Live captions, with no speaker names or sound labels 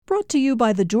brought to you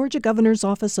by the Georgia Governor's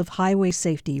Office of Highway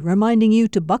Safety, reminding you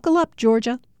to buckle up,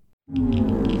 Georgia. I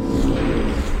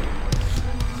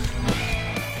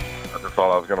just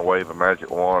thought I was going to wave a magic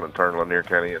wand and turn Lanier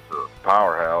County into a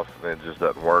powerhouse, and it just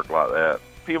doesn't work like that.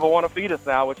 People want to feed us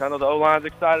now, which I know the O-line's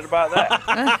excited about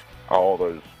that. All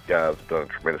those guys have done a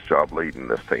tremendous job leading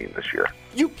this team this year.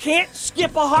 You can't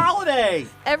skip a holiday!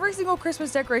 Every single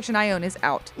Christmas decoration I own is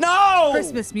out. No!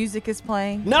 Christmas music is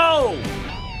playing. No!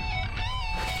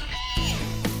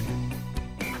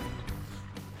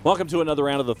 Welcome to another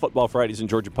round of the Football Fridays in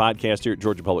Georgia podcast here at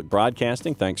Georgia Public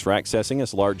Broadcasting. Thanks for accessing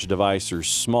us, large device or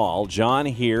small. John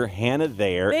here, Hannah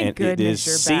there, Thank and goodness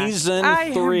it is you're back. season 3. I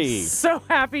am so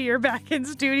happy you're back in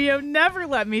studio. Never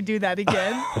let me do that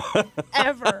again.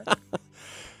 Ever.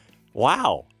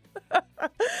 Wow.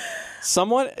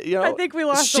 Someone, I think we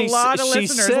lost a lot of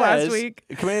listeners last week.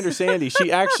 Commander Sandy,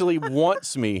 she actually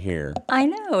wants me here. I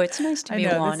know. It's nice to be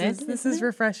wanted. This is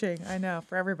refreshing. I know,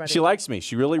 for everybody. She likes me.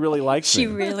 She really, really likes me. She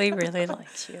really, really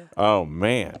likes you. Oh,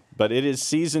 man. But it is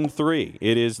season 3.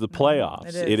 It is the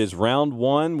playoffs. It is round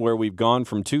 1 where we've gone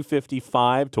from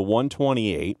 255 to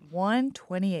 128.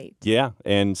 128. Yeah.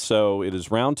 And so it is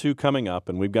round 2 coming up,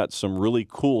 and we've got some really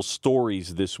cool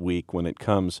stories this week when it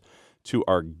comes to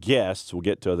our guests. We'll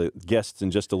get to the guests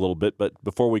in just a little bit, but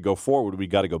before we go forward, we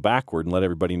got to go backward and let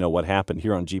everybody know what happened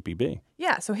here on GPB.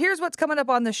 Yeah, so here's what's coming up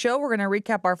on the show. We're going to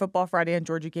recap our Football Friday and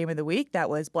Georgia game of the week. That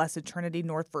was Blessed Trinity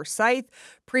North Forsyth.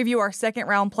 Preview our second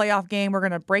round playoff game. We're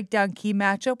going to break down key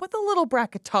matchup with a little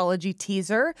bracketology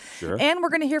teaser. Sure. And we're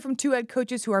going to hear from 2 head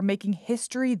coaches who are making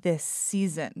history this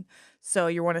season. So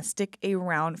you want to stick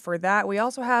around for that. We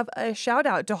also have a shout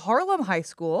out to Harlem High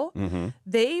School. Mm-hmm.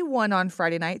 They won on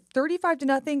Friday night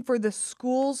 35-0 for the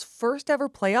school's first ever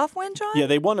playoff win, John? Yeah,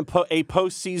 they won a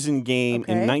postseason game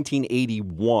in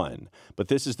 1981, but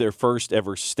this is their first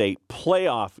ever state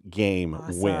playoff game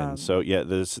win. So, yeah,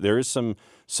 there is some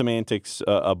semantics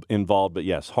involved, but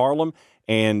yes, Harlem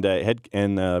and their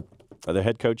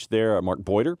head coach there, Mark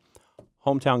Boyder,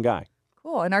 hometown guy.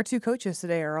 Cool. And our 2 coaches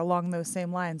today are along those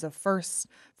same lines of first.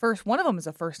 One of them is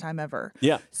a first time ever.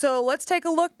 Yeah. So let's take a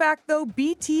look back, though.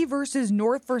 BT versus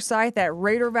North Forsyth at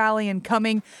Raider Valley and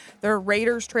Cumming. The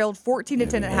Raiders trailed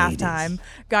 14-10 at halftime,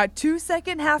 got 2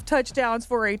 second-half touchdowns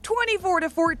for a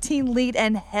 24-14 lead,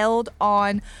 and held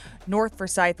on. North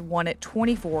Forsyth won at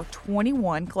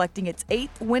 24-21, collecting its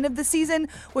 8th win of the season,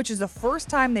 which is the first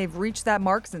time they've reached that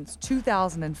mark since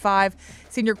 2005.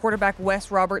 Senior quarterback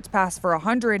Wes Roberts passed for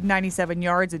 197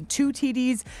 yards and 2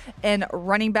 TDs, and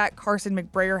running back Carson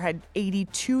McBrayer had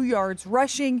 82 yards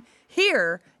rushing.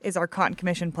 Here is our Cotton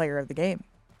Commission player of the game.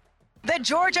 The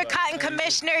Georgia Cotton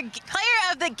Commissioner,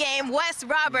 player of the game, Wes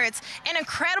Roberts. An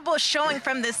incredible showing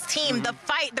from this team, the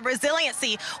fight, the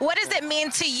resiliency. What does it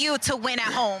mean to you to win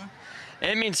at home?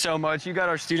 It means so much. You got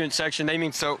our student section. They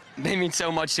mean so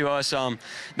much to us.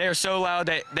 They are so loud.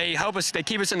 They help us. They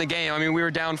keep us in the game. I mean, we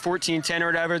were down 14-10 or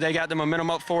whatever. They got the momentum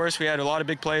up for us. We had a lot of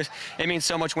big plays. It means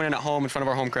so much winning at home in front of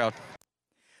our home crowd.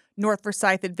 North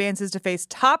Forsyth advances to face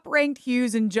top-ranked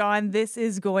Hughes, and John, this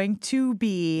is going to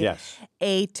be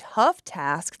a tough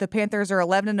task. The Panthers are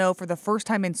 11-0 for the first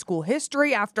time in school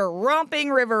history after romping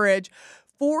River Ridge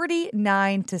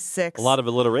 49-6. A lot of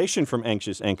alliteration from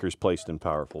anxious anchors placed in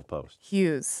powerful posts.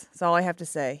 Hughes, that's all I have to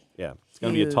say. Yeah, it's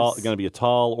going to be a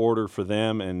tall order for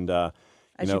them, and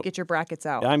as you get your brackets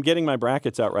out. I'm getting my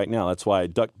brackets out right now. That's why I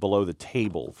ducked below the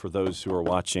table for those who are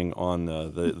watching on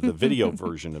the video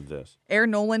version of this.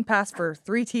 Aaron Nolan passed for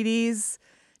 3 TDs.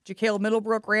 Jaquel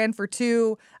Middlebrook ran for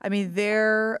 2. I mean,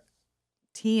 their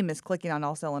team is clicking on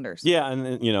all cylinders. Yeah,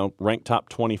 and ranked top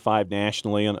 25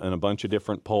 nationally in a bunch of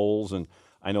different polls. And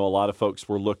I know a lot of folks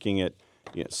were looking at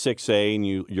 6A, and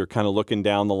you're kind of looking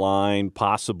down the line,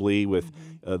 possibly with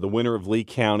the winner of Lee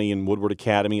County and Woodward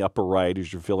Academy upper right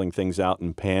as you're filling things out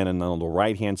in Penn. And on the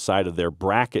right-hand side of their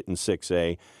bracket in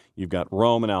 6A, you've got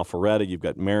Rome and Alpharetta, you've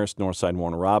got Marist, Northside,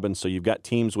 Warner Robins. So you've got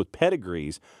teams with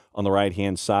pedigrees on the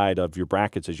right-hand side of your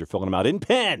brackets as you're filling them out in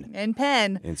Penn. In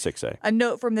Penn. In 6A. A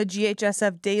note from the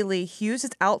GHSF Daily, Hughes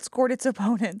has outscored its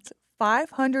opponents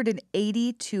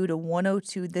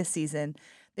 582-102 this season.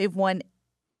 They've won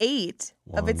 8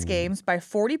 of its games by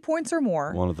 40 points or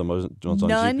more. One of the most ones on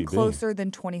None GPB. closer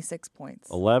than 26 points.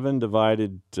 11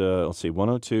 divided,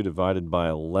 102 divided by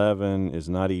 11 is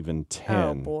not even 10.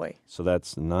 Oh, boy. So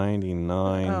that's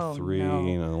 99, Oh, 3,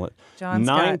 no. and John's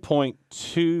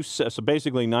 9.2, so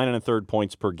basically 9 1/3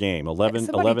 points per game. 11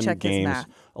 somebody check his games, math.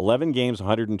 11 games,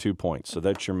 102 points. So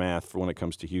that's your math for when it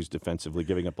comes to Hughes defensively,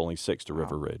 giving up only 6 to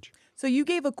River Ridge. So you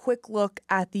gave a quick look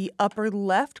at the upper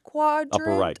left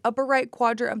quadrant, upper right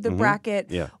quadrant of the bracket.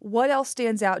 Yeah. What else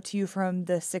stands out to you from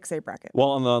the 6A bracket? Well,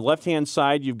 on the left-hand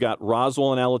side, you've got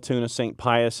Roswell and Alatoona, St.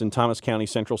 Pius, and Thomas County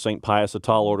Central St. Pius, a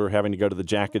tall order, having to go to the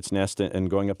Jackets' Nest and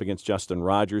going up against Justin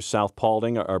Rogers. South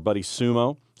Paulding, our buddy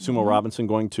Sumo Robinson,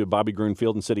 going to Bobby Groon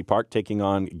Field in City Park, taking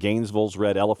on Gainesville's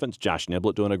Red Elephants. Josh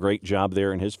Niblett doing a great job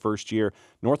there in his first year.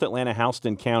 North Atlanta,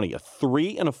 Houston County, a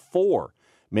 3 and a 4.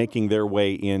 Making their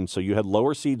way in. So you had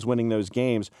lower seeds winning those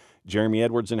games. Jeremy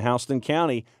Edwards in Houston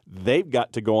County, they've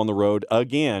got to go on the road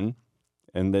again,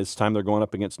 and this time they're going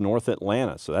up against North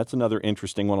Atlanta. So that's another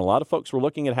interesting one. A lot of folks were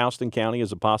looking at Houston County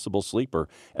as a possible sleeper,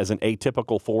 as an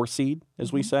atypical 4 seed,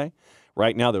 as we say.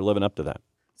 Right now they're living up to that.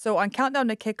 So on Countdown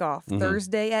to Kickoff,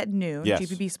 Thursday at noon, Yes.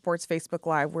 GPB Sports Facebook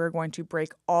Live, we're going to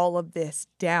break all of this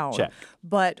down. Check.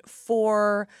 But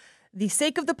for the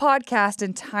sake of the podcast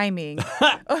and timing,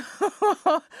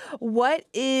 what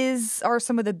are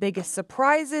some of the biggest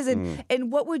surprises, and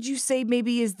what would you say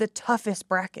maybe is the toughest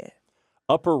bracket?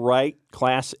 Upper right,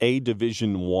 Class A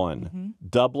Division I.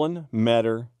 Dublin,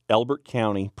 Metter, Elbert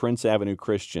County, Prince Avenue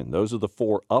Christian. Those are the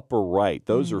 4 upper right.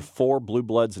 Those are 4 blue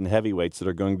bloods and heavyweights that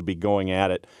are going to be going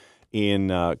at it in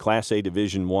Class A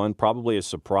Division I. Probably a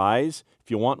surprise if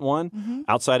you want one.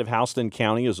 Outside of Houston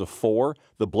County is a 4.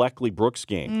 The Bleckley-Brooks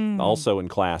game, also in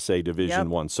Class A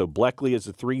Division I. So Bleckley is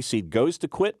a 3 seed, goes to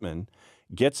Quitman,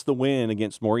 gets the win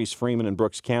against Maurice Freeman in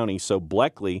Brooks County. So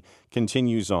Bleckley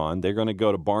continues on. They're going to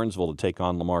go to Barnesville to take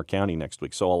on Lamar County next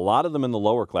week. So a lot of them in the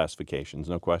lower classifications,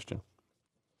 no question.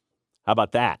 How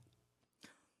about that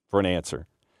for an answer?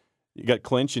 You got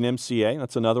Clinch and MCA.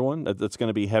 That's another one. That's going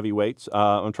to be heavyweights.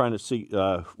 I'm trying to see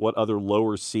what other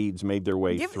lower seeds made their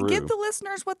way through. Give the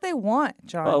listeners what they want,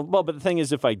 John. Well, but the thing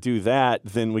is, if I do that,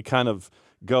 then we kind of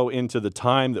go into the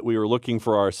time that we were looking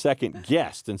for our second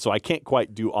guest, and so I can't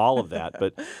quite do all of that.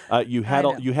 But you had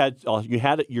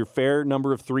your fair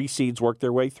number of 3 seeds work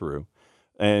their way through,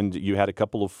 and you had a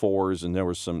couple of 4s, and there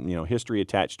was some history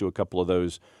attached to a couple of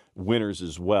those winners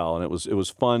as well. And it was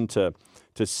fun to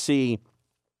see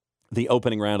the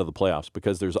opening round of the playoffs,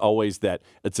 because there's always that,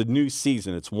 it's a new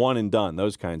season, it's one and done,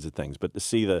 those kinds of things. But to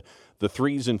see the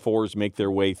 3s and 4s make their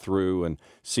way through and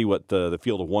see what the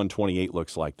field of 128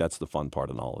 looks like, that's the fun part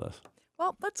in all of this.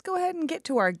 Well, let's go ahead and get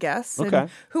to our guests. Okay. And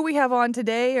who we have on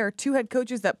today are 2 head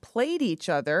coaches that played each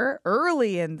other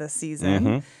early in the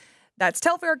season. That's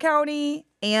Telfair County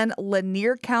and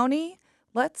Lanier County.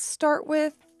 Let's start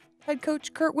with head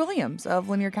coach Kurt Williams of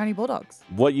Lanier County Bulldogs.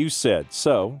 What you said.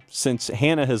 So, since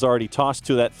Hannah has already tossed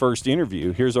to that first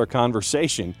interview, here's our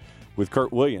conversation with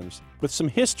Kurt Williams with some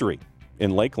history in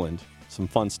Lakeland. Some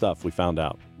fun stuff we found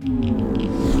out.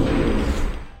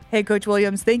 Hey, Coach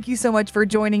Williams, thank you so much for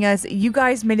joining us. You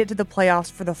guys made it to the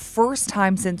playoffs for the first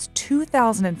time since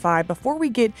 2005. Before we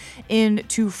get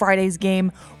into Friday's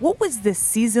game, what was this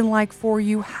season like for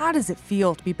you? How does it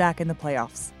feel to be back in the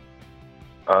playoffs?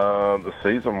 The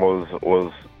season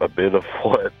was a bit of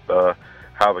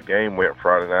how the game went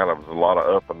Friday night. It was a lot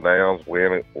of up and downs,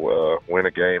 win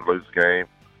a game, lose a game,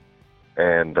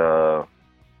 and a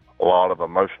lot of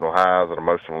emotional highs and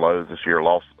emotional lows this year.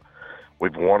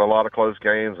 We've won a lot of close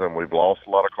games, and we've lost a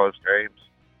lot of close games,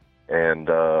 and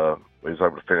we was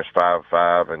able to finish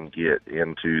 5-5 and get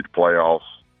into the playoffs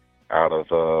out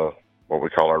of what we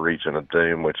call our region of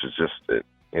doom, which is just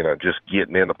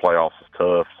getting in the playoffs is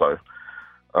tough. So.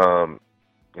 And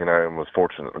was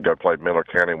fortunate to go play Miller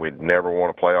County. We'd never won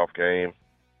a playoff game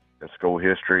in school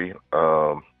history,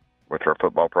 which our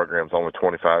football program's only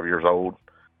 25 years old.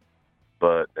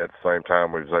 But at the same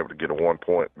time, we was able to get a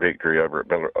 1-point victory over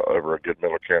a good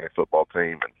Miller County football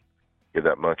team and get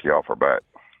that monkey off our back.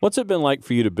 What's it been like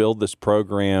for you to build this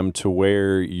program to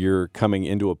where you're coming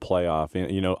into a playoff?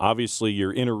 And, obviously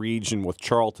you're in a region with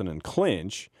Charlton and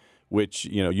Clinch, which,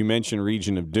 you mentioned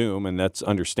region of doom, and that's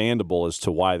understandable as to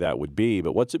why that would be.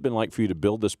 But what's it been like for you to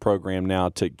build this program now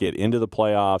to get into the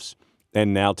playoffs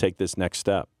and now take this next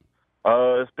step?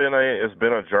 It's been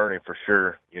a journey for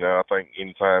sure. I think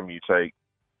anytime you take,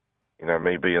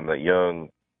 me being the young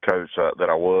coach that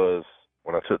I was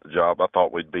when I took the job, I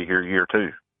thought we'd be here year 2.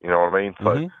 You know what I mean?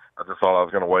 So I just thought I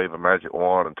was going to wave a magic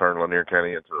wand and turn Lanier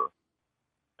County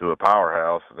into a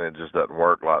powerhouse, and it just doesn't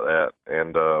work like that.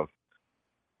 And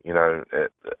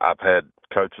I've had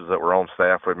coaches that were on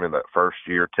staff with me that first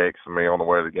year texting me on the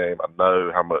way to the game. I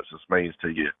know how much this means to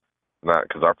you.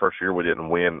 Because our first year we didn't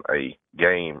win a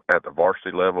game at the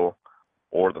varsity level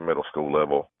or the middle school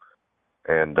level,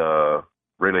 and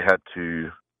really had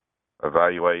to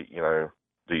evaluate,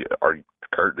 are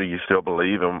Kurt, do you still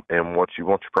believe in what you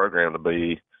want your program to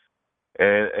be?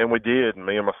 And we did.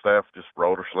 Me and my staff just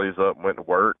rolled our sleeves up and went to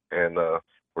work, and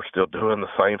we're still doing the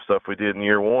same stuff we did in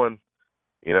year one.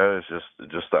 It's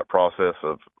just that process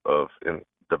of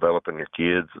developing your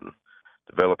kids and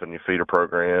developing your feeder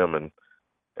program and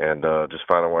just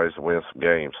finding ways to win some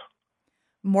games.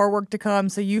 More work to come.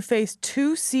 So you faced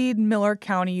 2-seed Miller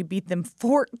County. You beat them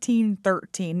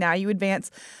 14-13. Now you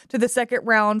advance to the second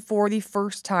round for the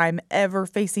first time ever,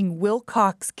 facing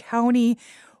Wilcox County.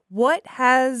 What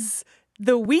has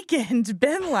the weekend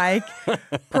been like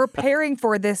preparing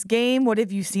for this game? What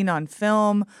have you seen on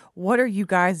film? What are you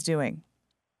guys doing?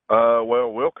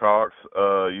 Well, Wilcox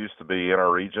used to be in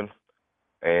our region,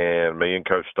 and me and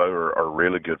Coach Stowe are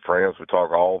really good friends. We talk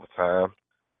all the time.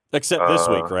 Except this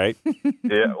week, right?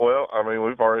 Yeah, well, I mean,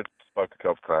 we've already spoke a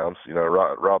couple times.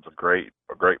 Rob's a great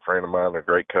friend of mine, a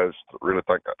great coach. Really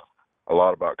think a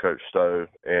lot about Coach Stowe,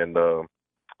 and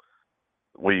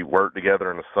we work together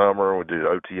in the summer. We do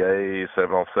OTA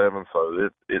 7-on-7, so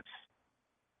it's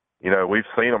we've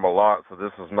seen him a lot. So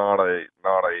this is not a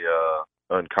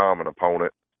uncommon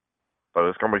opponent. So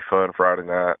it's gonna be fun Friday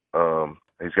night.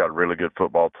 He's got a really good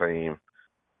football team.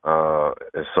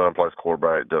 His son plays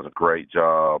quarterback, does a great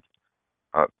job.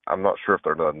 I'm not sure if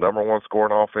they're the number one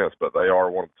scoring offense, but they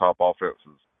are one of the top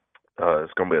offenses.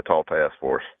 It's going to be a tall task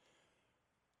for us.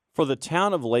 For the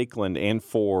town of Lakeland and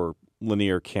for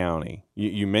Lanier County,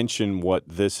 you mentioned what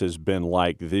this has been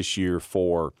like this year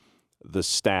for the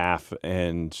staff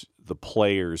and the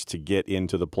players to get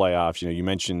into the playoffs. You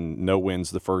mentioned no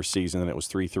wins the first season, and it was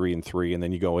 3-3-3, and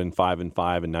then you go in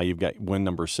 5-5, and now you've got win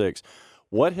number 6.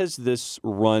 What has this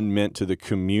run meant to the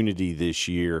community this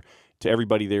year, to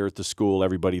everybody there at the school,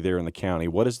 everybody there in the county?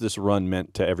 What has this run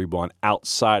meant to everyone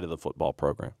outside of the football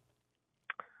program?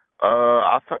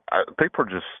 I think people are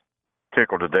just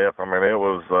tickled to death. I mean, it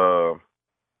was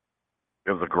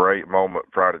a great moment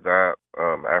Friday night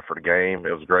after the game.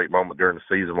 It was a great moment during the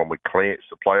season when we clinched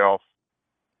the playoff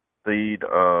seed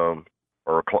or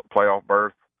playoff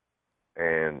berth,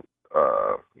 and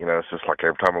it's just like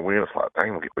every time we win, it's like,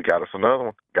 dang, we got us another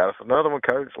one. Got us another one,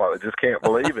 Coach. Like, they just can't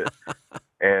believe it.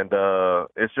 And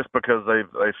it's just because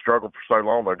they've struggled for so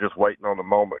long. They're just waiting on the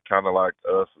moment, kind of like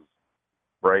us as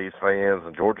Braves fans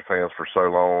and Georgia fans for so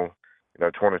long.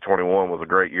 2021 was a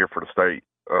great year for the state,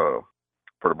 for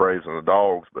the Braves and the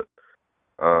Dogs, but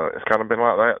it's kind of been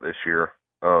like that this year.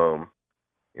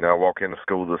 I walk into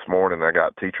school this morning, I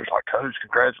got teachers like, Coach,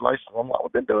 congratulations. I'm like,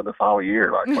 we've been doing this all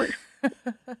year. Like,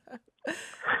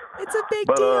 it's a big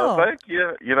deal. Thank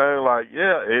you.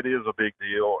 Yeah, it is a big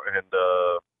deal. And,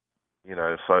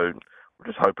 so we're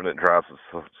just hoping it drives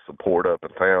the support up in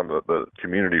town. The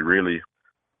community really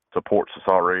supports us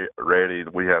already.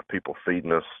 We have people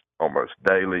feeding us almost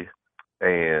daily.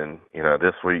 And,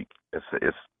 this week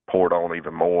it's poured on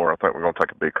even more. I think we're going to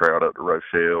take a big crowd up to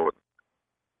Rochelle.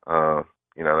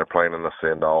 They're planning the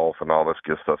send-off and all this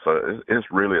good stuff. So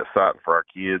it's really exciting for our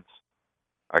kids.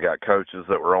 I got coaches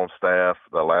that were on staff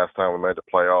the last time we made the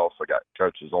playoffs. I got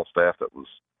coaches on staff that was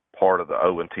part of the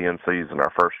 0-10 season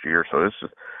our first year. So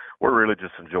we're really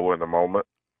just enjoying the moment.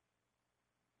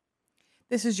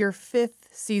 This is your 5th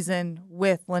season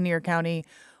with Lanier County.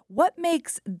 What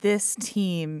makes this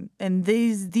team and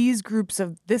this group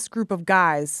of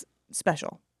guys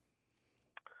special?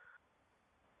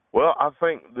 Well, I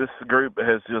think this group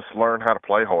has just learned how to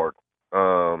play hard.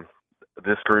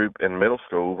 This group in middle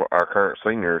school, our current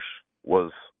seniors,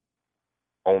 was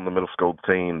on the middle school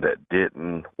team that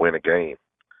didn't win a game.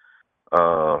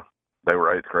 They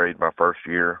were 8th grade my first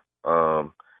year,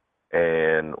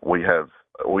 and we got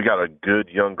a good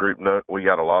young group. We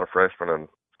got a lot of freshmen and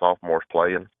sophomores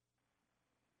playing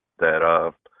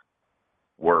that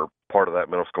were part of that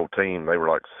middle school team. They were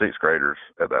like 6th graders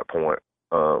at that point.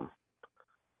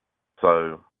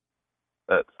 So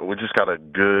we just got a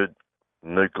good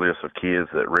nucleus of kids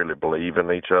that really believe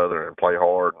in each other and play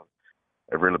hard.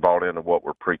 They really bought into what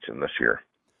we're preaching this year.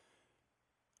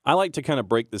 I like to kind of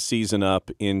break the season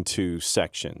up into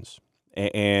sections,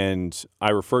 and I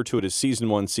refer to it as Season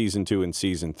 1, Season 2, and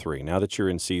Season 3. Now that you're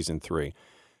in Season 3.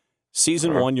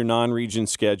 Season 1, your non-region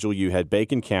schedule, you had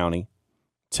Bacon County,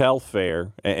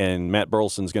 Telfair, and Matt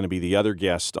Burleson's going to be the other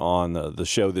guest on the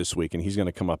show this week, and he's going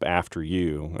to come up after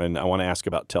you. And I want to ask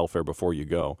about Telfair before you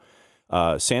go.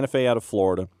 Santa Fe out of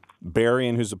Florida,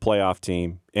 Berrien, who's a playoff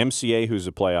team, MCA, who's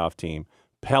a playoff team,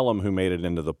 Pelham, who made it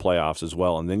into the playoffs as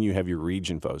well, and then you have your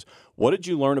region foes. What did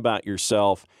you learn about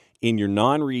yourself in your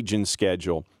non-region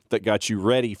schedule that got you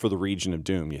ready for the Region of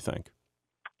Doom, you think?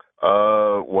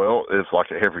 Well, it's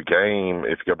like every game,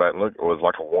 if you go back and look, it was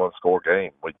like a one-score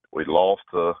game. We lost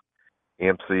to,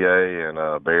 MCA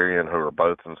and Berrien, who are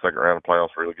both in the second round of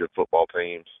playoffs, really good football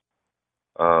teams,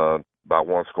 by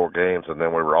one-score games. And then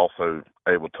we were also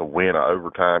able to win an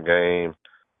overtime game.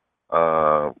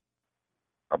 I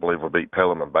believe we beat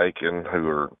Pelham and Bacon,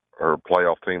 who are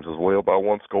playoff teams as well, by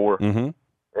one score. Mm-hmm.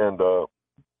 And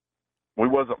we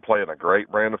wasn't playing a great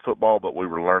brand of football, but we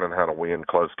were learning how to win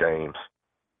close games.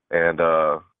 And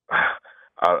I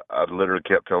literally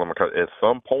kept telling them, at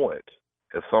some point,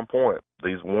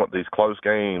 these close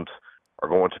games are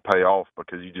going to pay off,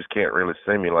 because you just can't really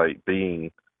simulate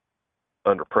being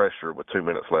under pressure with 2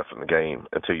 minutes left in the game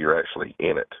until you're actually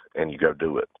in it and you go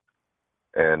do it.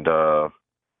 And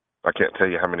I can't tell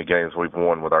you how many games we've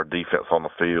won with our defense on the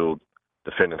field,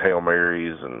 defending Hail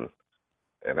Marys and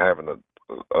having to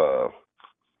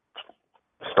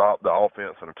stop the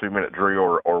offense in a 2-minute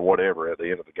drill or whatever at the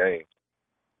end of the game.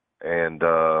 And,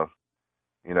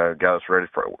 got us ready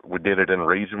for it. We did it in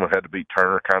region. We had to beat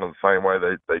Turner kind of the same way.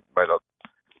 They made a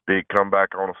big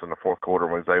comeback on us in the fourth quarter,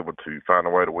 and we was able to find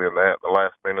a way to win that the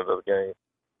last minute of the game.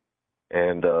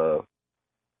 And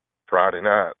Friday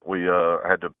night, we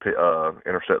had to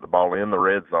intercept the ball in the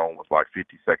red zone with like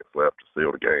 50 seconds left to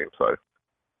seal the game. So,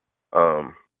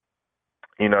 all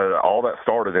that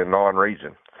started in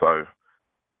non-region. So,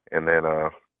 and then,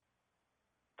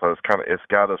 it's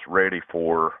got us ready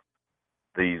for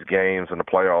these games in the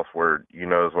playoffs where,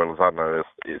 as well as I know,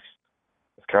 it's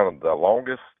kind of the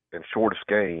longest and shortest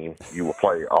game you will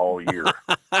play all year.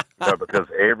 Because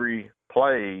every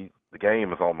play, the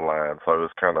game is on the line. So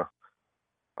it's kind of,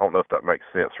 I don't know if that makes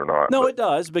sense or not. No, it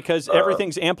does, because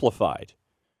everything's amplified.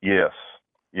 Yes.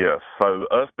 So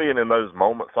us being in those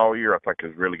moments all year, I think,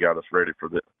 has really got us ready for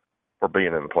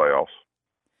being in the playoffs.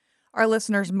 Our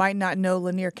listeners might not know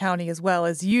Lanier County as well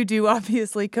as you do,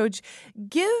 obviously. Coach,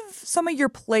 give some of your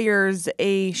players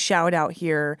a shout out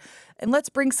here, and let's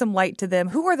bring some light to them.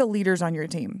 Who are the leaders on your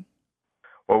team?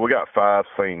 Well, we got 5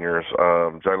 seniors.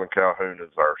 Jalen Calhoun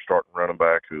is our starting running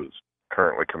back, who is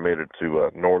currently committed to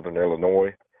Northern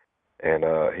Illinois, and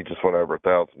he just went over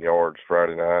 1,000 yards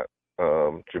Friday night.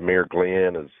 Jameer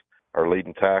Glenn is our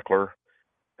leading tackler,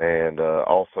 and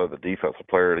also the defensive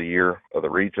player of the year of the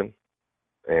region.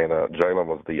 And Jalen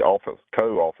was the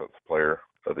co-offensive player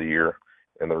of the year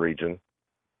in the region.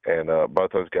 And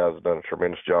both those guys have done a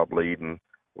tremendous job leading.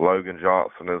 Logan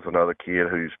Johnson is another kid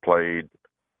who's played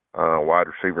wide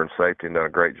receiver and safety and done a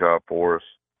great job for us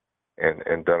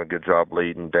and done a good job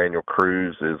leading. Daniel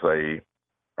Cruz is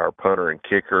our punter and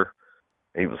kicker.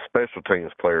 He was special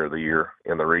teams player of the year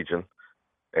in the region,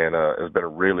 and has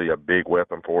been really a big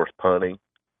weapon for us punting.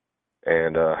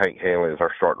 And Hank Hanley is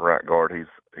our starting right guard.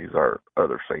 He's our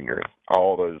other senior.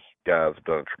 All those guys have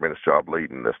done a tremendous job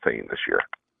leading this team this year.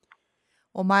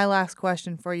 Well, my last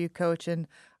question for you, Coach, and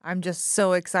I'm just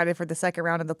so excited for the second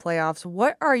round of the playoffs.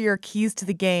 What are your keys to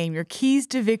the game, your keys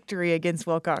to victory against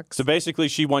Wilcox? So basically,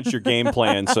 she wants your game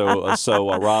plan so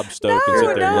Rob Stowe can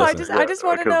sit there and listen. I just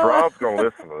want to know. Because Rob's going to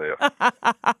listen to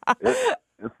this.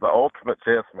 It's the ultimate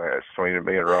chess match between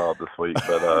me and Rob this week.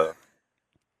 But,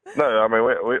 no, I mean,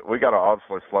 we got to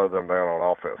obviously slow them down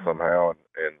on offense somehow.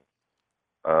 And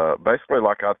basically,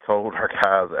 like I told our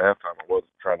guys at halftime, I wasn't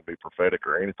trying to be prophetic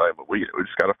or anything, but we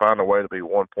just got to find a way to be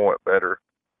 1 point better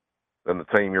than the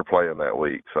team you're playing that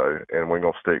week. So, and we're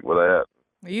going to stick with that.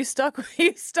 You stuck with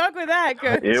that,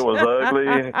 Coach. It was ugly.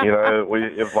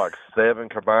 It was like 7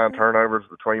 combined turnovers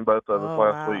between both of us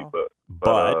last week,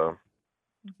 but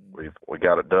we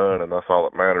got it done, and that's all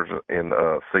that matters in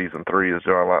season 3, as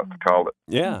John likes to call it.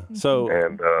 Yeah. So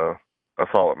and that's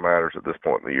all that matters at this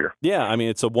point in the year. Yeah, I mean,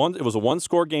 it was a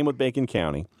 1-score game with Bacon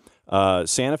County.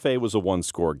 Santa Fe was a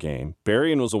 1-score game.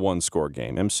 Berrien was a 1-score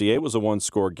game. MCA was a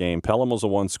 1-score game. Pelham was a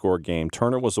 1-score game.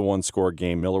 Turner was a 1-score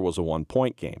game. Miller was a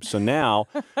 1-point game. So now,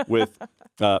 with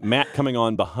Matt coming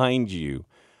on behind you,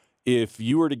 if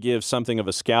you were to give something of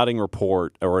a scouting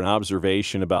report or an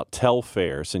observation about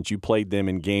Telfair, since you played them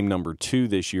in game number 2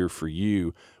 this year for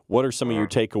you, what are some of your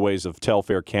takeaways of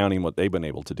Telfair County and what they've been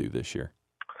able to do this year?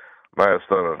 Matt's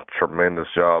done a tremendous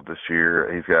job this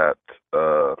year. He's got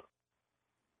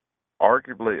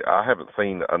arguably, I haven't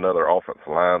seen another offensive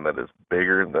line that is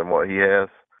bigger than what he has.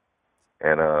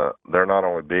 And they're not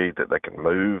only big that they can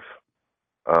move,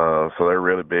 so they're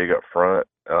really big up front.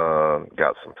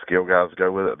 Got some skill guys to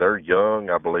go with it. They're young,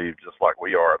 I believe, just like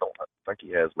we are. I don't think he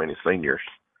has many seniors.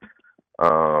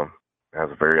 Has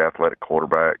a very athletic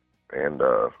quarterback, and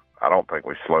I don't think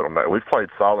we slowed them down. We've played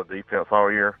solid defense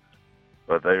all year,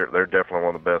 but they're definitely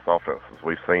one of the best offenses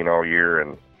we've seen all year,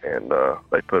 and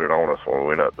they put it on us when we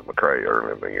went up to McRae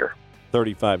early in the year.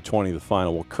 35-20 the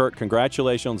final. Well, Kurt,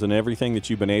 congratulations on everything that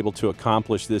you've been able to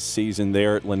accomplish this season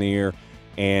there at Lanier.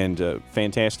 And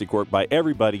fantastic work by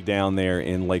everybody down there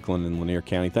in Lakeland and Lanier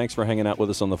County. Thanks for hanging out with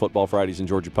us on the Football Fridays in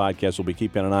Georgia podcast. We'll be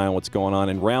keeping an eye on what's going on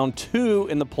in round 2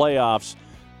 in the playoffs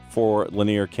for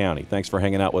Lanier County. Thanks for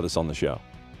hanging out with us on the show.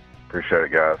 Appreciate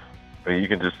it, guys. And you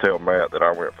can just tell Matt that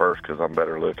I went first because I'm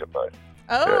better looking, mate.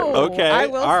 Oh, okay. I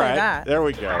will All say right. that. There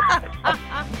we go.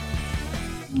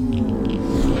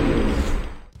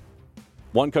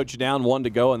 One coach down, one to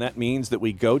go, and that means that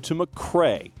we go to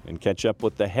McRae and catch up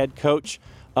with the head coach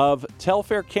of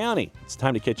Telfair County. It's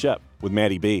time to catch up with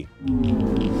Maddie B.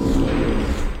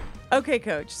 Okay,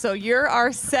 Coach. So you're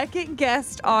our second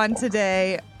guest on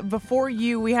today. Before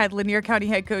you, we had Lanier County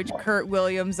head coach Kurt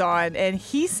Williams on, and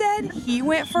he said he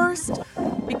went first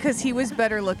because he was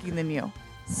better looking than you.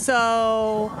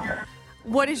 So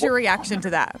what is your reaction to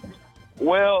that?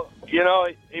 Well, you know,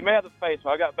 he may have the face,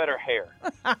 but I got better hair.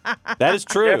 That is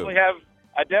true.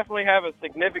 I definitely have a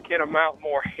significant amount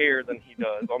more hair than he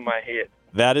does on my head.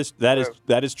 That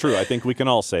is true. I think we can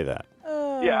all say that.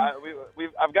 Yeah,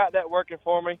 I've got that working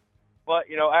for me. But,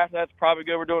 you know, after that's probably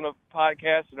good. We're doing a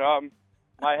podcast, and I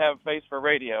might have a face for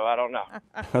radio. I don't know.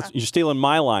 You're stealing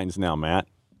my lines now, Matt.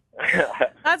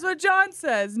 That's what John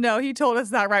says. No, he told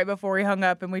us that right before he hung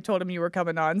up, and we told him you were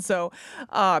coming on. So,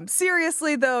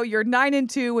 seriously, though, you're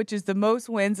 9-2, which is the most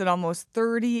wins in almost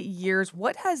 30 years.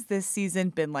 What has this season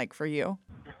been like for you?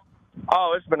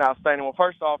 Oh, it's been outstanding. Well,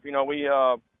 first off, we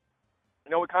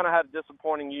kind of had a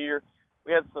disappointing year.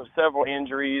 We had several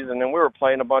injuries, and then we were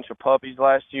playing a bunch of puppies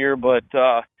last year. But,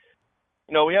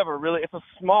 we have it's a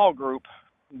small group,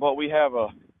 but we have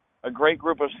a great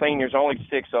group of seniors, only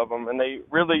 6 of them, and they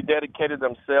really dedicated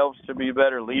themselves to be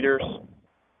better leaders in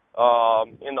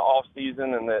the off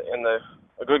season, and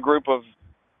a good group of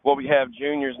what we have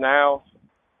juniors now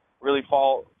really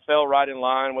fell right in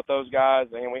line with those guys,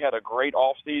 and we had a great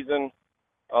off season.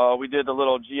 We did the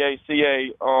little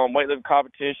GACA weightlifting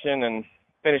competition and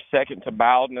finished second to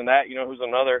Bowden, and that, who's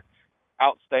another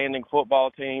outstanding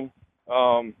football team.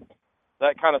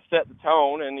 That kind of set the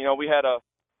tone, and we had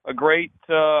a great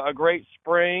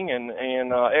spring and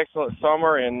excellent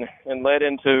summer and led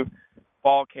into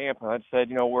fall camp. And I'd said,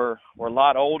 we're a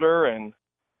lot older and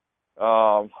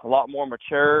a lot more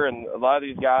mature, and a lot of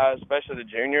these guys, especially the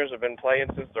juniors, have been playing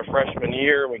since their freshman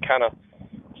year. We kind of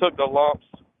took the lumps,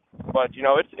 but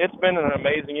it's been an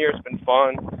amazing year. It's been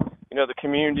fun. The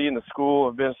community and the school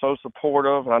have been so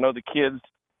supportive, and I know the kids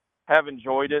have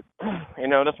enjoyed it.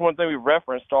 That's one thing we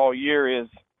referenced all year is,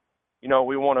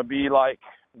 we want to be like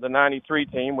the 93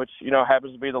 team, which,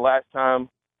 happens to be the last time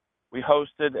we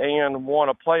hosted and won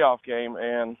a playoff game.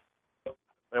 And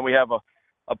we have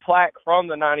a plaque from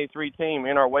the 93 team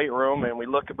in our weight room, and we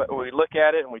look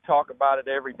at it and we talk about it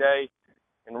every day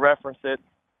and reference it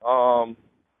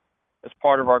as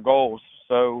part of our goals.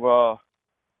 So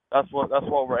that's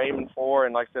what we're aiming for.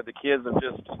 And like I said, the kids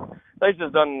they've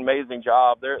just done an amazing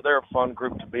job. They're a fun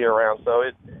group to be around. So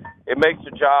it makes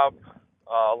the job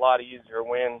a lot easier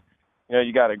when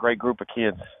you got a great group of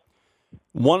kids.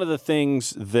 One of the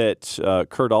things that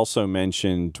Kurt also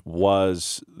mentioned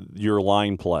was your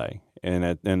line play,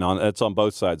 and that's on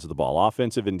both sides of the ball,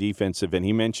 offensive and defensive. And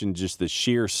he mentioned just the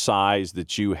sheer size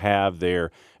that you have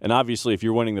there. And obviously, if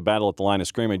you're winning the battle at the line of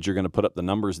scrimmage, you're going to put up the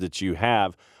numbers that you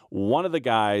have. One of the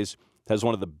guys has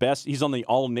one of the best. He's on the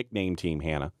all nickname team,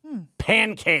 Hannah.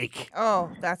 Pancake.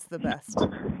 Oh, that's the best.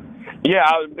 Yeah,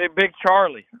 Big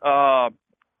Charlie.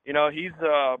 He's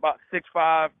about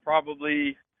 6'5",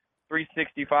 probably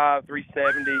 365,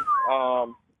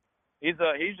 370.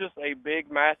 He's just a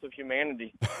big, massive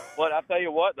humanity. But I tell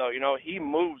you what, though, he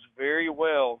moves very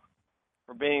well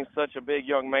for being such a big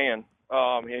young man.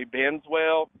 He bends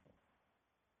well,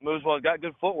 moves well, got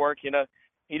good footwork.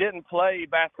 He didn't play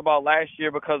basketball last year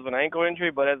because of an ankle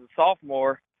injury, but as a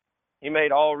sophomore, he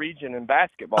made all-region in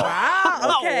basketball.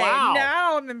 Wow, okay, wow.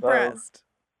 Now I'm impressed. So,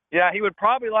 yeah, he would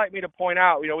probably like me to point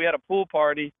out, we had a pool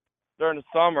party during the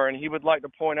summer, and he would like to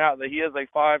point out that he is a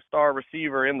 5-star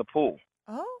receiver in the pool.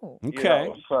 Oh.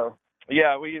 Okay. So,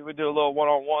 yeah, we do a little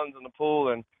one-on-ones in the pool,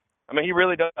 and, he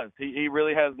really does. He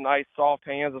really has nice, soft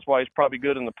hands. That's why he's probably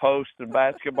good in the post in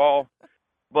basketball.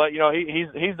 But,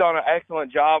 he's done an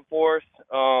excellent job for us.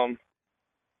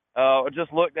 I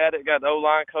just looked at it, got the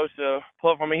O-line coach to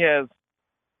pull from. He has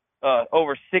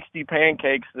over 60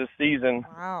 pancakes this season.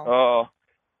 Wow.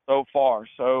 So far.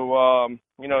 So,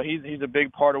 he's a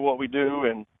big part of what we do.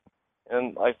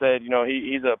 And like I said,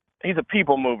 he's a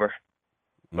people mover.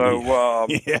 So,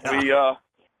 yeah.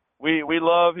 we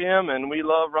love him and we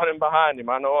love running behind him.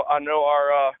 I know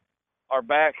our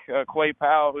back, Quay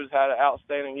Powell, who's had an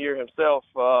outstanding year himself.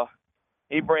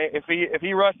 If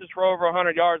he rushes for over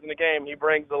 100 yards in the game, he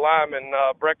brings the lineman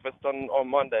breakfast on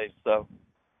Mondays. So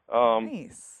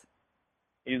Nice.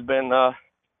 He's been,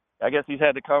 I guess he's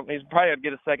had to come. He's probably had to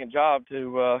get a second job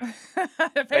to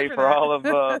pay for all of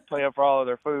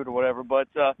their food or whatever. But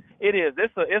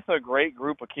it's a great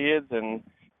group of kids, and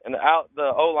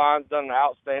the O-line's done an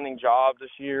outstanding job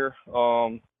this year.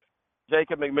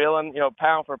 Jacob McMillan,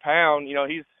 pound for pound,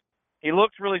 he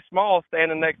looks really small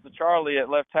standing next to Charlie at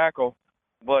left tackle,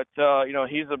 but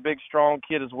he's a big, strong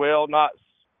kid as well. Not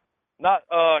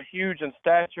huge in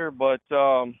stature, but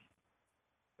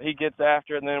he gets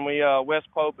after it. And then we Wes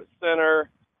Pope at center,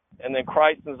 and then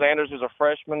Christon Zanders, who's a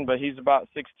freshman, but he's about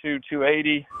 6'2",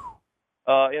 280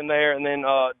 in there. And then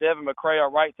Devin McCray,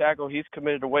 our right tackle, he's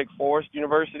committed to Wake Forest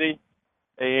University,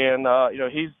 and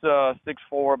he's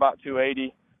 6'4", about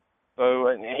 280. So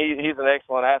and he's an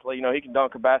excellent athlete. He can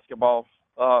dunk a basketball.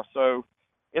 So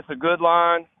it's a good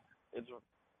line. It's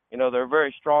they're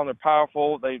very strong. They're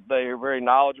powerful. They are very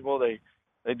knowledgeable. They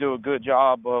do a good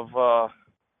job of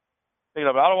picking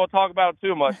up. I don't want to talk about it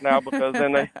too much now because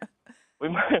then we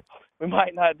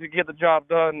might not get the job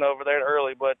done over there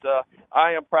early. But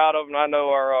I am proud of them. I know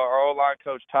our O-line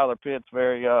coach Tyler Pitt's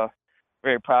very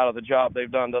very proud of the job they've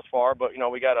done thus far. But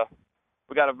we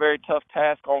got a very tough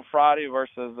task on Friday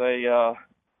versus a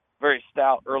very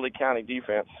stout Early County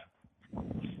defense.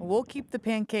 We'll keep the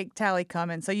pancake tally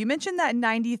coming. So you mentioned that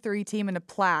 93 team and a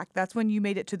plaque. That's when you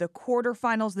made it to the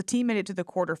quarterfinals. The team made it to the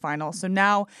quarterfinals. So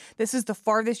now this is the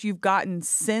farthest you've gotten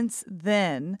since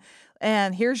then.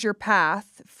 And here's your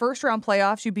path. First round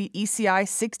playoffs, you beat ECI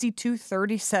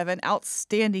 62-37.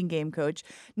 Outstanding game, Coach.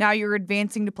 Now you're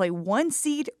advancing to play 1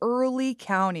 seed Early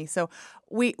County. So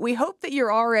we hope that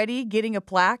you're already getting a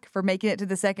plaque for making it to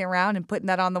the second round and putting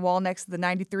that on the wall next to the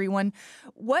 93 one.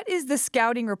 What is the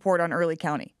scouting report on Early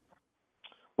County?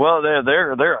 Well, they're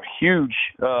a huge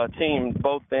team,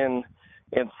 both in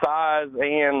size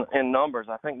and in numbers.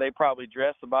 I think they probably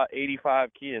dress about 85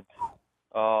 kids.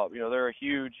 They're a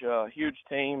huge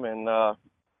team, and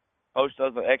Coach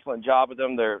does an excellent job with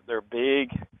them. They're big,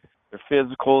 they're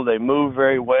physical, they move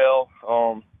very well.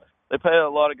 They play a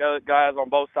lot of guys on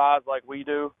both sides like we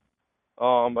do.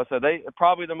 I said they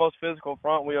probably the most physical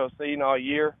front we have seen all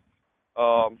year.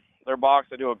 Their box,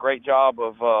 they do a great job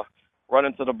of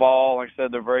running to the ball. Like I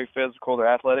said, they're very physical,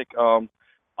 they're athletic.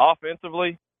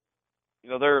 Offensively,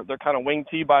 they're kind of wing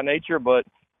T by nature, but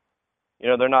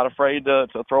they're not afraid to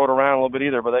throw it around a little bit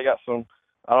either. But they got some,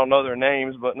 I don't know their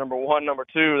names, but number 1, number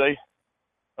 2,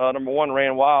 number 1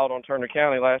 ran wild on Turner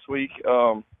County last week.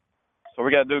 So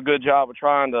we got to do a good job of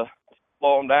trying to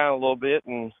slow them down a little bit,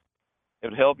 and it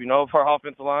would help. If our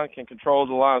offensive line can control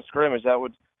the line of scrimmage, that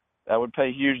would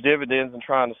pay huge dividends in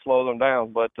trying to slow them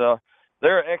down. But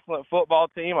they're an excellent football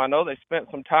team. I know they spent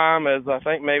some time as I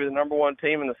think maybe the number 1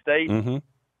 team in the state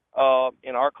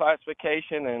in our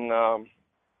classification, and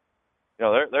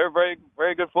they're a very,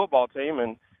 very good football team,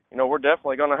 and we're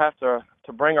definitely going to have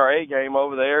to bring our A game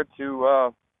over there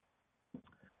to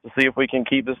see if we can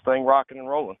keep this thing rocking and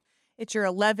rolling. It's your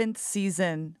 11th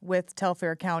season with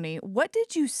Telfair County. What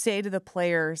did you say to the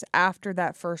players after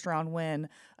that first round win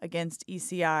against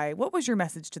ECI? What was your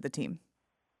message to the team?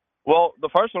 Well, the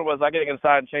first one was I get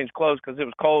inside and change clothes because it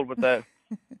was cold with the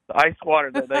ice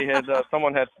water that they had.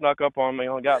 Someone had snuck up on me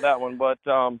and got that one, but.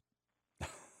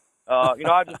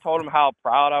 I just told them how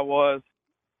proud I was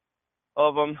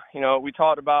of them. We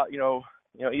talked about,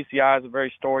 ECI is a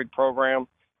very storied program,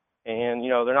 and,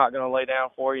 they're not going to lay down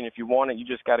for you. And if you want it, you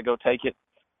just got to go take it.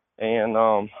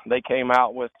 And they came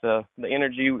out with the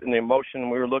energy and the emotion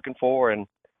we were looking for. And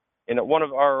one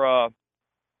of our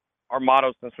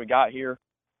mottos since we got here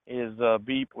is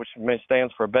BEEP, which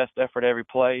stands for best effort every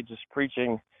play, just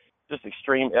preaching just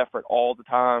extreme effort all the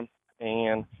time.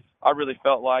 And I really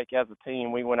felt like as a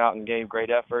team we went out and gave great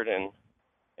effort, and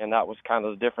that was kind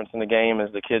of the difference in the game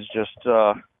is the kids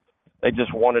they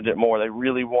just wanted it more. They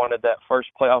really wanted that first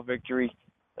playoff victory.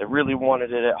 They really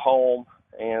wanted it at home,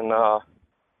 and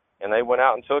they went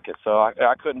out and took it. So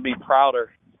I couldn't be prouder,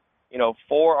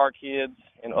 for our kids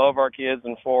and of our kids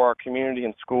and for our community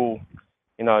and school.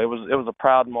 It was a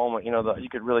proud moment. That you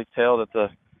could really tell that the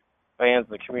fans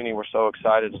and the community were so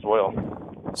excited as well.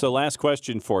 So last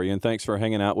question for you, and thanks for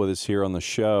hanging out with us here on the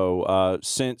show.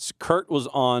 Since Kurt was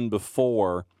on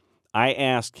before, I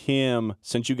asked him,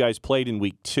 since you guys played in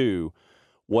week 2,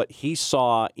 what he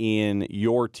saw in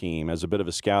your team as a bit of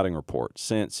a scouting report.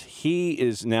 Since he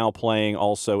is now playing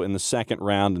also in the second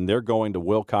round and they're going to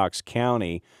Wilcox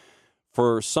County,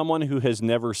 for someone who has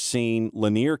never seen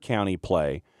Lanier County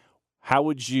play, how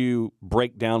would you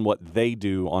break down what they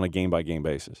do on a game-by-game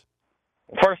basis?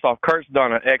 First off, Kurt's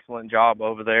done an excellent job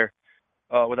over there.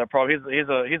 with that program.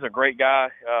 He's a great guy.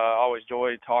 I always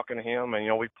enjoy talking to him,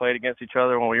 and we played against each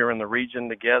other when we were in the region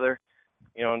together.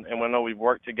 And we know we've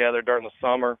worked together during the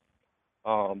summer.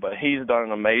 But he's done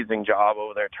an amazing job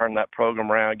over there, turning that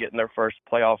program around, getting their first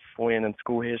playoff win in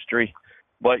school history.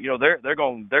 But they're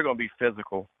going to be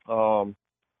physical.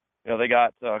 They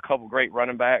got a couple great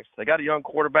running backs. They got a young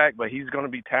quarterback, but he's going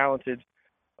to be talented.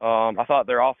 I thought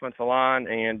their offensive line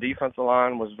and defensive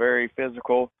line was very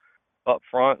physical up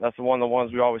front. That's one of the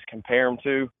ones we always compare them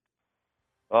to.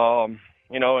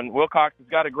 And Wilcox has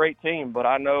got a great team, but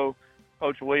I know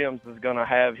Coach Williams is going to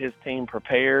have his team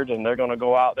prepared, and they're going to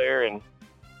go out there and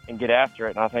get after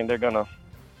it. And I think they're going to,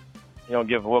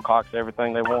 give Wilcox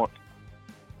everything they want.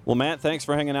 Well, Matt, thanks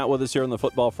for hanging out with us here on the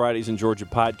Football Fridays in Georgia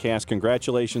podcast.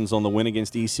 Congratulations on the win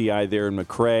against ECI there in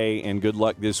McRae, and good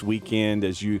luck this weekend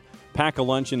as you pack a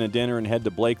lunch and a dinner and head to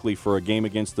Blakely for a game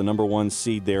against the number 1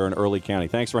 seed there in Early County.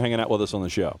 Thanks for hanging out with us on the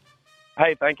show.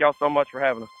 Hey, thank y'all so much for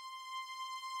having us.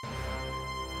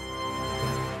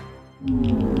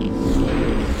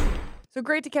 So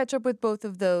great to catch up with both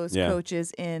of those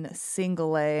coaches in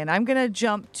single A. And I'm going to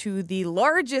jump to the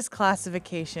largest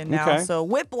classification now. Okay. So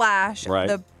Whiplash,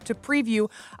 to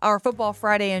preview our Football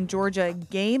Friday in Georgia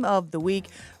game of the week.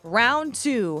 Round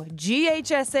 2,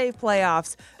 GHSA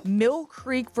playoffs, Mill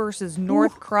Creek versus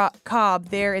North Cobb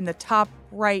there in the top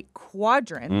right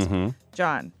quadrant. Mm-hmm.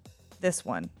 John, this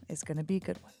one is going to be a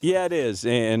good one. Yeah, it is.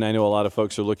 And I know a lot of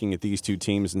folks are looking at these two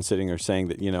teams and sitting there saying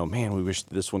that, man, we wish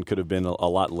this one could have been a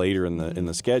lot later in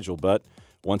the schedule. But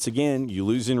once again, you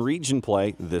lose in region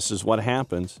play. This is what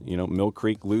happens. Mill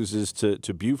Creek loses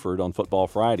to Buford on Football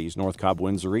Fridays. North Cobb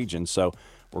wins the region. So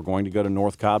we're going to go to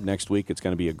North Cobb next week. It's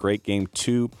going to be a great game,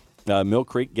 too. Mill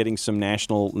Creek getting some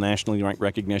nationally ranked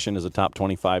recognition as a top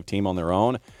 25 team on their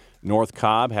own. North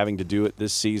Cobb having to do it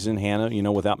this season,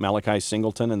 Hannah, without Malachi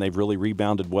Singleton, and they've really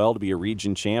rebounded well to be a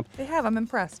region champ. They have. I'm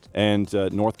impressed. And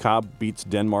North Cobb beats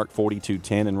Denmark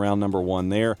 42-10 in round number 1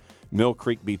 there. Mill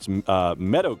Creek beats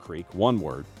Meadow Creek, one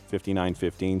word,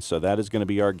 59-15. So that is going to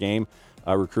be our game.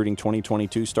 Recruiting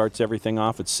 2022 starts everything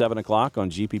off at 7 o'clock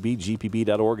on GPB,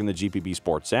 gpb.org, and the GPB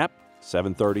Sports app,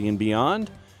 7:30 and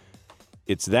beyond.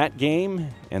 It's that game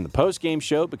and the post-game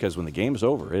show, because when the game's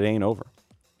over, it ain't over.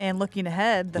 And looking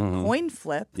ahead, the coin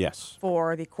flip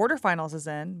for the quarterfinals is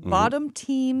in. Bottom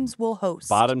teams will host.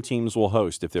 Bottom teams will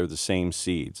host if they're the same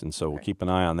seeds. And so we'll keep an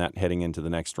eye on that heading into the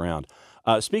next round.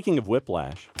 Speaking of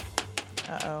Whiplash,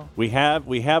 we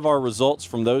have our results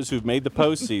from those who've made the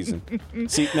postseason.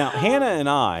 See, now, Hannah and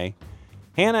I,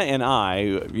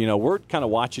 we're kind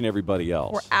of watching everybody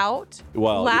else. We're out.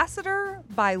 Well, Lassiter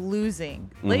by losing.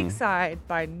 Lakeside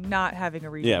by not having a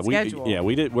region schedule.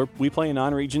 We play a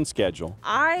non-region schedule.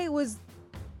 My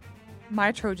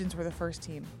Trojans were the first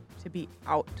team to be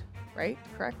out, right?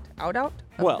 Correct? Out of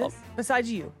this? Besides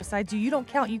you, you don't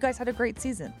count. You guys had a great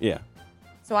season. Yeah.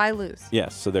 So I lose.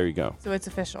 Yes, so there you go. So it's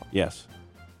official. Yes.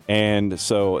 And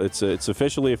so it's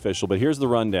officially official, but here's the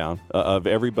rundown of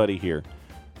everybody here.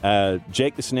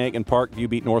 Jake the Snake and Parkview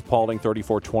beat North Paulding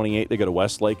 34-28. They go to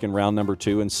Westlake in round number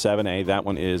 2 in 7A. That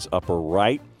one is upper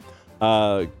right.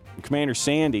 Commander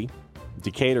Sandy,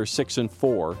 Decatur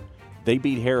 6-4. They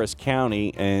beat Harris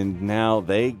County, and now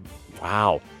I'm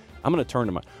going to turn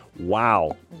to my.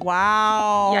 Wow.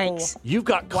 Yikes. You've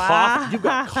got coffee. You've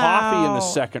got coffee in the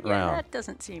second round. That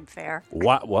doesn't seem fair.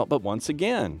 Well, but once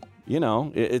again,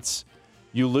 it's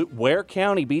Ware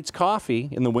County beats Coffee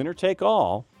in the winner take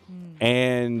all.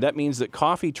 And that means that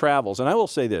Coffee travels. And I will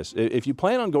say this, if you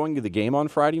plan on going to the game on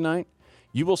Friday night,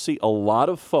 you will see a lot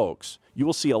of folks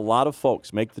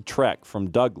make the trek from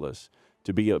Douglas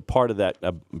to be a part of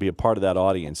that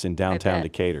audience in downtown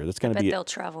Decatur. That's going to be they'll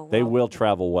travel well. They will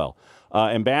travel well.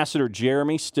 Ambassador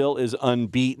Jeremy still is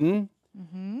unbeaten.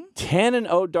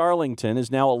 10-0 Darlington is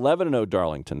now 11-0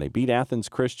 Darlington. They beat Athens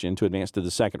Christian to advance to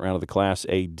the second round of the Class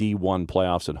A D1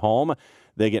 playoffs at home.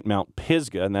 They get Mount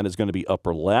Pisgah, and that is going to be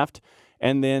upper left.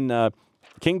 And then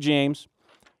King James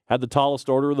had the tallest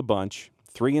order of the bunch,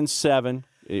 3-7.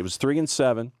 It was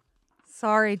 3-7.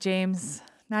 Sorry, James.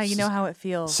 Now you know how it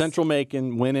feels. Central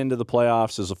Macon went into the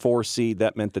playoffs as a 4 seed.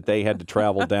 That meant that they had to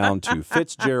travel down to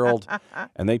Fitzgerald,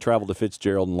 and they traveled to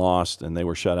Fitzgerald and lost, and they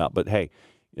were shut out. But hey,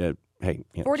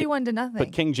 41-0.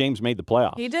 But King James made the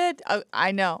playoffs. He did. Oh,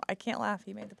 I know. I can't laugh.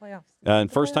 He made the playoffs.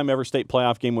 And first time ever state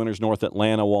playoff game winners, North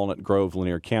Atlanta, Walnut Grove,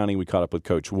 Lanier County. We caught up with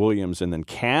Coach Williams. And then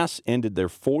Cass ended their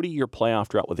 40-year playoff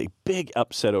drought with a big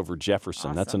upset over Jefferson.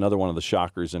 Awesome. That's another one of the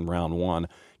shockers in round 1.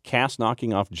 Cass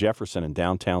knocking off Jefferson in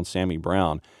downtown Sammy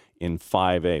Brown in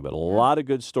 5A. But a lot of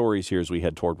good stories here as we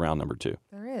head toward round number 2.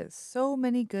 There is so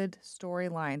many good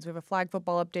storylines. We have a flag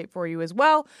football update for you as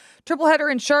well. Triple header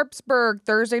in Sharpsburg,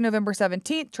 Thursday, November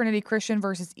 17th. Trinity Christian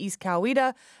versus East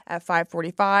Coweta at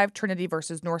 5:45. Trinity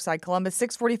versus Northside Columbus,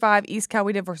 6:45. East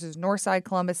Coweta versus Northside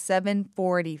Columbus,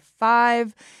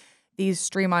 7:45. These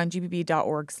stream on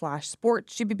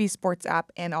gbb.org/sports, GBB Sports app,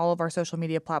 and all of our social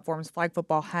media platforms. Flag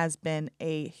football has been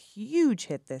a huge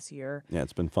hit this year. Yeah,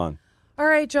 it's been fun. All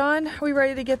right, John, are we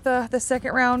ready to get the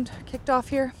second round kicked off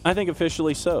here? I think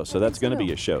officially so. So that's going to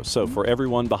be a show. So for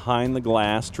everyone behind the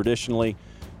glass, traditionally,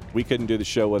 we couldn't do the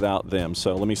show without them.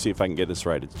 So let me see if I can get this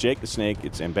right. It's Jake the Snake.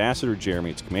 It's Ambassador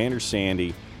Jeremy. It's Commander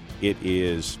Sandy. It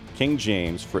is King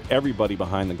James. For everybody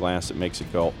behind the glass, that makes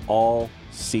it go all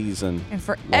season And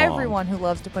for long. everyone who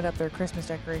loves to put up their Christmas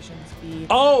decorations,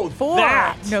 before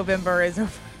November is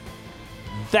over.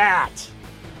 That.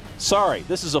 Sorry,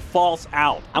 this is a false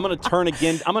out. I'm going to turn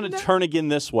again. I'm going to turn again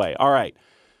this way. All right.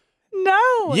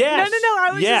 No. Yes. No. I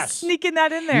was Yes. just sneaking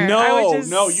that in there. I No, was just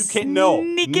no, you can't. No,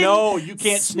 no, you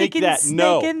can't sneak that.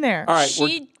 No. Snake in there. All right,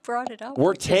 She brought it up. we are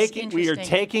which is interesting.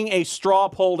 taking a straw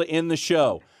poll to end the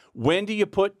show. When do you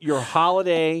put your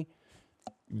holiday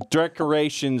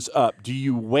decorations up? Do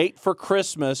you wait for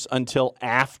Christmas until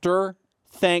after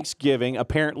Thanksgiving?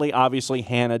 Apparently, obviously,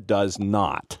 Hannah does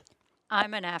not.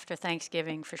 I'm an after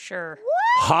Thanksgiving for sure.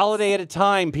 Holiday at a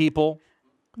time, people.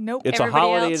 Nope. It's Everybody a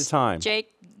holiday else, at a time. Jake,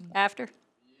 after.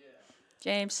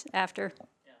 James, after.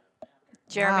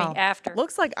 Jeremy, Wow. after.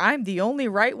 Looks like I'm the only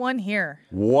right one here.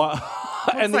 What?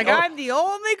 Looks like I'm the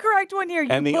only correct one here. You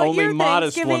and the put only your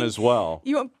modest one Thanksgiving- as well.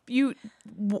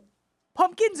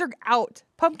 Pumpkins are out.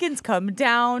 Pumpkins come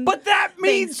down. But that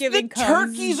means the Thanksgiving comes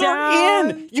turkeys down. are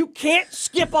in. You can't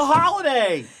skip a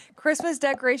holiday. Christmas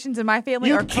decorations in my family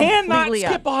You are cannot completely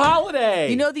skip up. a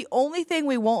holiday. You know, the only thing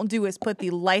we won't do is put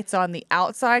the lights on the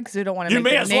outside because we don't want to You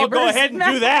make may the as well go neighbors ahead and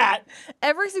mad. do that.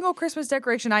 Every single Christmas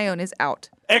decoration I own is out.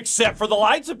 Except for the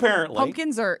lights, apparently.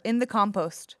 Pumpkins are in the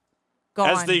compost.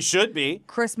 Gone. As they should be.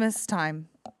 Christmas time.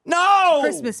 No!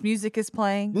 Christmas music is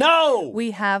playing. No! We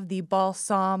have the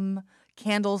balsam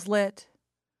candles lit.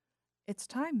 It's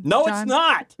time. No, John. it's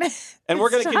not. And we're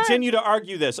It's going to time. continue to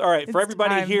argue this. All right, for It's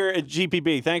everybody time. here at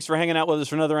GPB, thanks for hanging out with us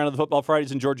for another round of the Football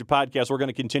Fridays in Georgia podcast. We're going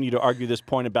to continue to argue this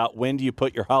point about when do you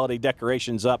put your holiday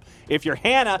decorations up. If you're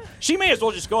Hannah, she may as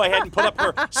well just go ahead and put up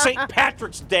her St.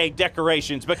 Patrick's Day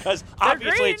decorations because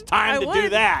obviously green. it's time I to do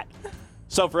would. that.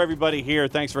 So for everybody here,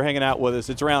 thanks for hanging out with us.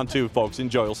 It's round 2, folks.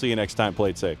 Enjoy. We'll see you next time. Play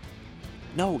it safe.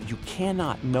 No, you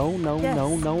cannot. No. Yes.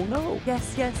 No.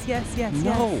 Yes.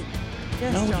 No.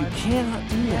 Yes, No, John. you cannot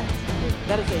do that.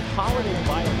 That is a holiday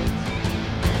violation.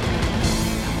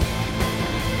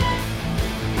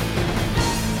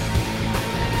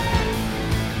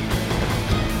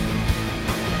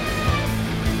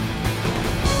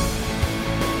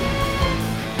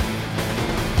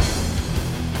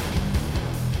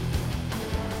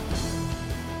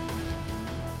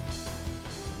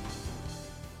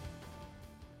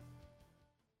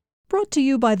 Brought to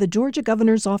you by the Georgia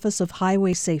Governor's Office of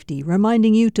Highway Safety,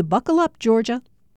 reminding you to buckle up, Georgia.